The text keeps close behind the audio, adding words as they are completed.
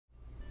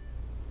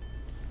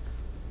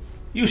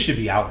You should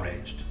be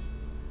outraged.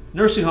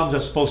 Nursing homes are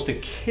supposed to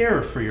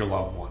care for your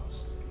loved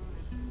ones.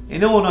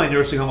 In Illinois,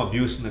 nursing home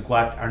abuse and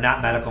neglect are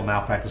not medical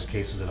malpractice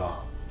cases at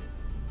all.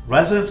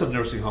 Residents of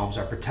nursing homes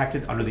are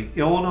protected under the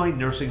Illinois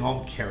Nursing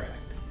Home Care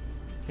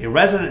Act. A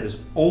resident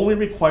is only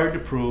required to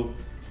prove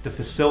that the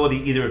facility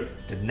either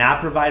did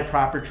not provide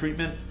proper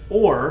treatment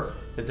or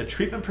that the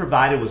treatment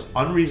provided was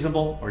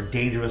unreasonable or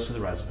dangerous to the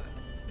resident.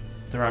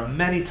 There are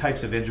many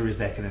types of injuries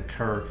that can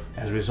occur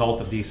as a result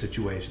of these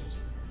situations.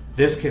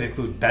 This can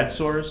include bed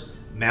sores,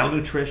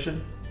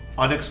 malnutrition,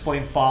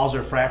 unexplained falls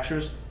or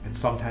fractures, and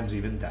sometimes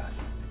even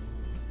death.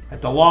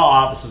 At the law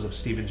offices of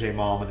Stephen J.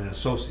 Mallman and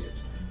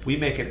Associates, we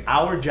make it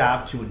our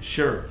job to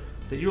ensure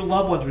that your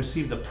loved ones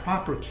receive the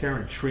proper care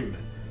and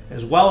treatment,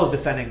 as well as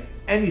defending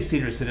any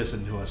senior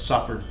citizen who has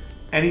suffered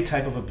any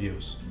type of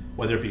abuse,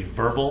 whether it be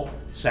verbal,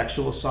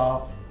 sexual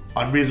assault,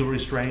 unreasonable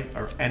restraint,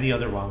 or any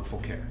other wrongful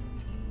care.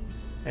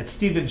 At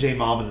Stephen J.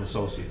 Mallman and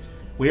Associates,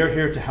 we are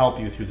here to help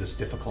you through this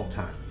difficult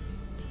time.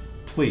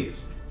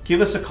 Please give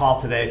us a call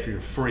today for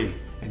your free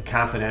and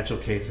confidential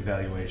case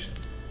evaluation.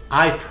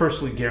 I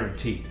personally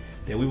guarantee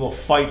that we will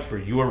fight for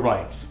your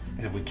rights,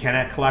 and if we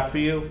cannot collect for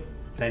you,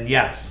 then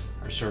yes,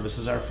 our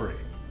services are free.